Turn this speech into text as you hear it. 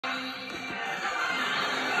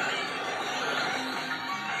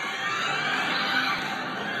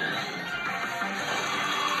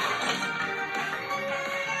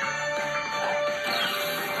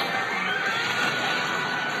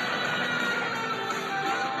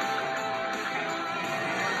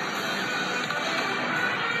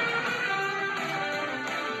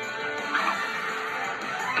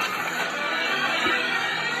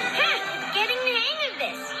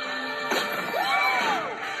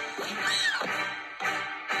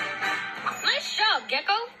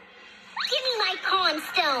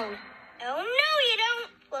alone. Oh, no, you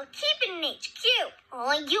don't. We'll keep it in HQ.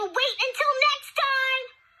 Oh, you wait until next time.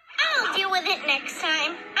 I'll deal with it next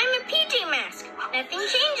time. I'm a PJ Mask. Nothing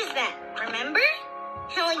changes that, remember?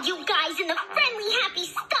 Oh, you guys and the friendly, happy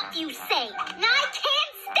stuff you say. Now I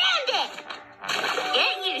can't stand it.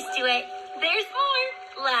 Get used to it. There's more.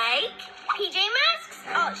 Like PJ Masks.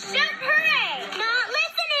 Oh, shout hooray. Not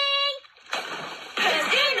listening.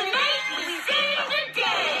 'Cause in the night we save the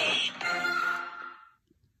day.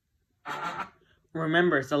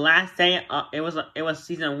 Remember, it's the last day. It was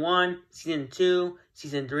season 1, season 2,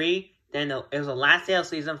 season 3. Then it was the last day of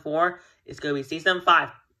season 4. It's gonna be season 5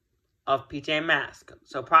 of PJ Masks.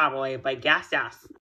 So probably by Gas Gas.